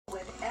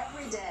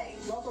day.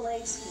 Local 8,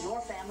 your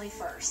family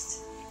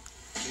first.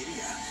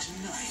 Media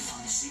tonight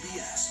on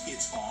CBS.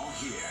 It's all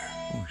here.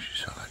 Oh,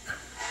 she's hot.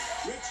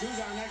 Rich, who's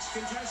our next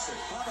contestant?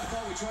 Bob, I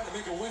thought we tried to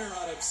make a winner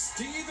out of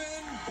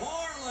Stephen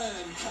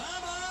Borland.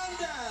 Come on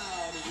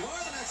down.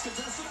 You're the next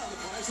contestant on The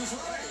Price is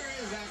Right. Where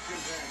is that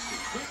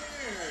contestant?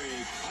 Here he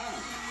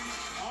comes.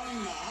 On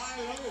the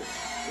high-low.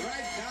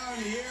 Right down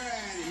here,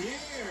 and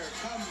here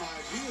come my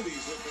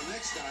beauties with the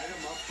next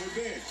item up for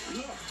bid.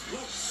 Look,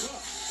 look,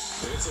 look.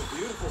 It's a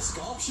beautiful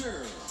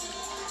sculpture.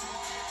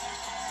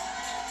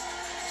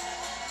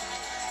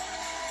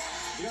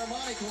 The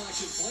Armani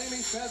Collection, Flaming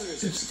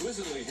Feathers,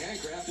 exquisitely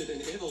handcrafted in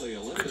Italy.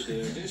 A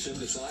limited edition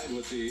designed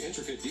with the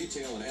intricate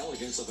detail and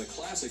elegance of a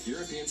classic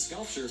European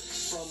sculpture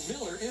from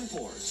Miller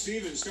Imports.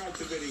 Steven, start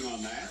the bidding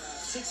on that.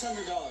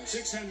 $600.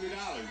 $600.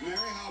 Mary,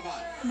 how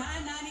about it?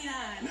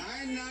 $9.99.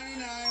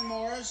 $9.99,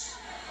 Morris.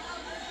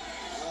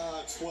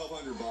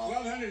 $1,200,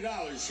 Bob.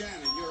 $1,200.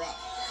 Shannon, you're up.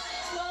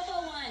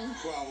 $12.01.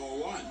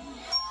 $12.01.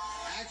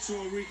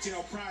 Actual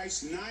retail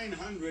price, $900. Steven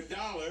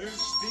is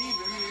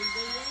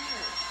the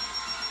winner.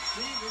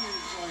 Steven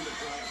is going to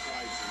play a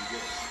price and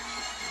good.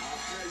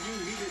 I'll tell you,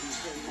 he didn't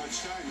spend much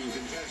time in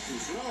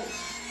contestants row.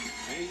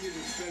 And he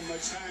didn't spend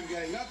much time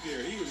getting up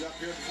here. He was up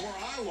here before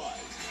I was.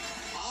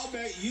 I'll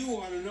bet you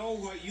want to know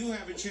what you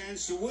have a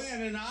chance to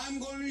win, and I'm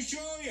going to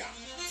show you.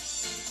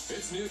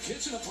 It's new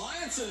kitchen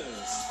appliances.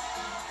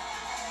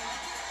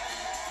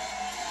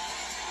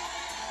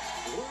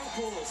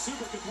 Whirlpool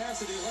super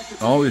capacity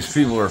electric. All these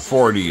people are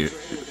 40, at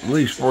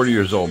least 40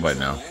 years old by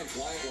now. Quiet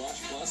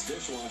Wash Plus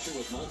dishwasher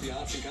with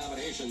multi-option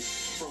combinations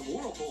from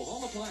Whirlpool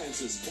Home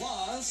Appliances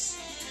Plus.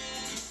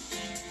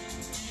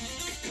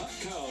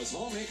 Cutco's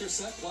Homemaker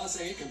Set Plus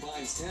 8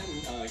 combines 10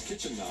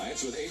 kitchen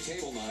knives with 8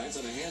 table knives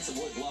and a handsome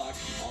wood block.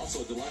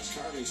 Also a deluxe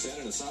carving set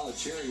and a solid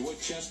cherry wood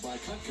chest by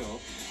Cutco.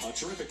 A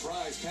terrific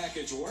prize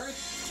package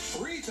worth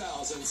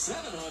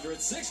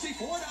 $3,764,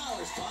 Bob.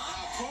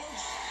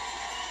 Folks,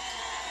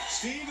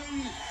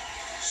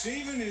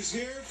 Steven is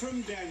here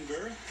from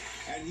Denver,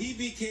 and he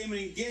became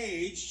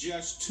engaged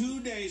just 2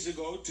 days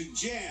ago to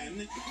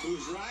Jen,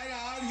 who's right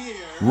out here.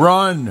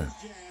 Run!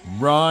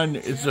 Run!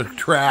 It's a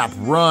trap.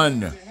 Run!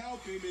 To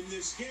help him in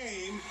this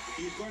game,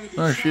 he's going to be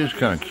Oh, she is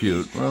kind of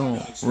cute.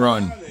 Well,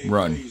 run.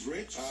 Run. He's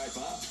rich. All right,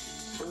 Bob.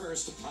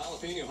 First,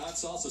 jalapeno hot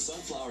salsa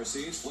sunflower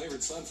seeds,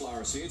 flavored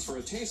sunflower seeds for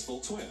a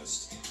tasteful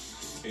twist.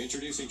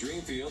 Introducing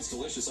Dreamfield's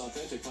delicious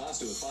authentic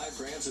pasta with 5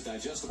 grams of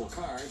digestible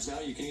carbs.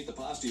 Now you can eat the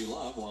pasta you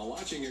love while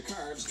watching your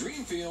carbs.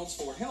 Dreamfields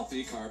for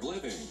healthy carb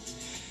living.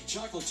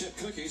 Chocolate chip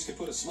cookies can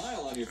put a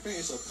smile on your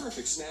face. A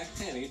perfect snack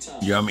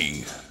anytime.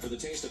 Yummy. For the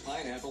taste of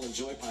pineapple,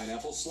 enjoy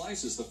pineapple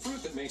slices, the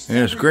fruit that makes. And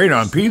it's great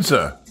on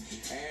pizza.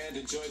 And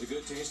enjoy the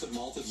good taste of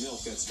malted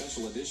milk, that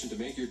special addition to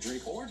make your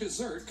drink or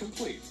dessert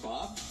complete.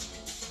 Bob?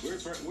 We're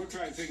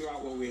trying to figure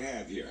out what we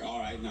have here. All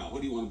right, now,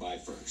 what do you want to buy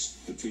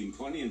first? Between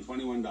 $20 and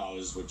 $21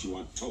 is what you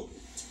want total.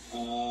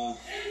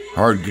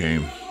 Hard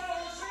game.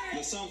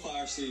 The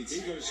sunflower seeds.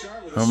 You're going to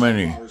start with How the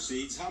many? sunflower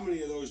seeds. How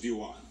many of those do you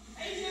want?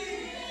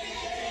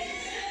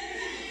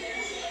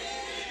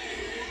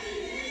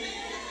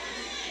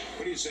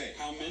 What do you say?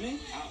 How many?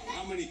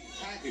 How many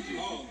packages?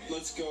 Oh,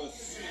 let's go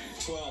with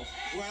 12.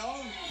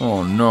 12?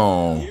 Oh,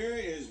 no. Here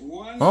is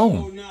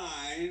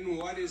 109.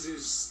 What is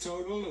his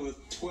total with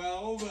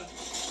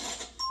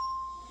 12?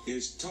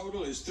 His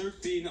total is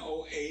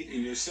 $13.08,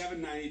 and you're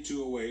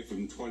 $7.92 away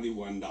from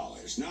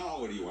 $21. Now,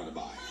 what do you want to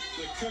buy?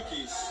 The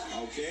cookies.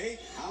 Okay.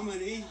 How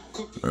many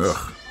cookies?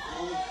 Ugh.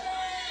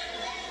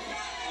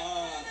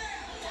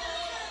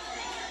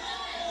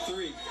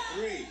 3.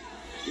 3.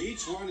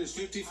 Each one is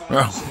 55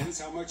 Oh. cents.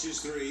 How much is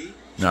 3?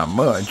 Not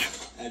much.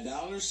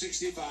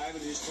 $1.65,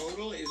 and his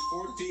total is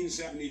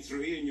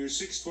 $14.73, and you're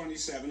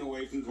 $6.27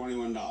 away from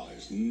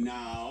 $21.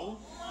 Now,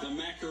 The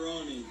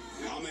macaroni.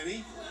 how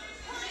many?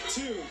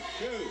 2.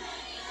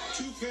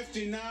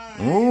 2.59.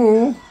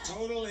 Ooh.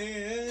 Total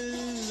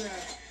is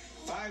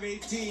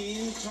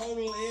 $5.18.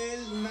 Total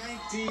is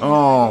 $19.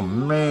 Oh,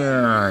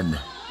 man.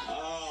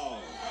 Oh,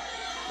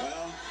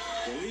 well,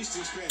 the least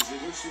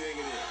expensive. Which do you think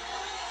it is?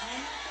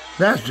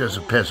 That's just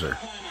a pisser.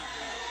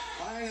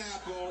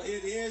 Pineapple.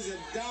 It is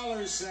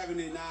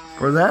 $1.79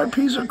 For that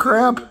piece of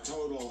crap? A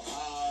total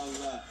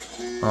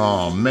of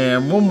Oh,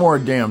 man. One more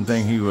damn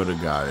thing, he would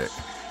have got it.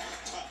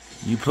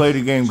 You play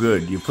the game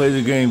good. You play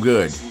the game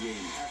good.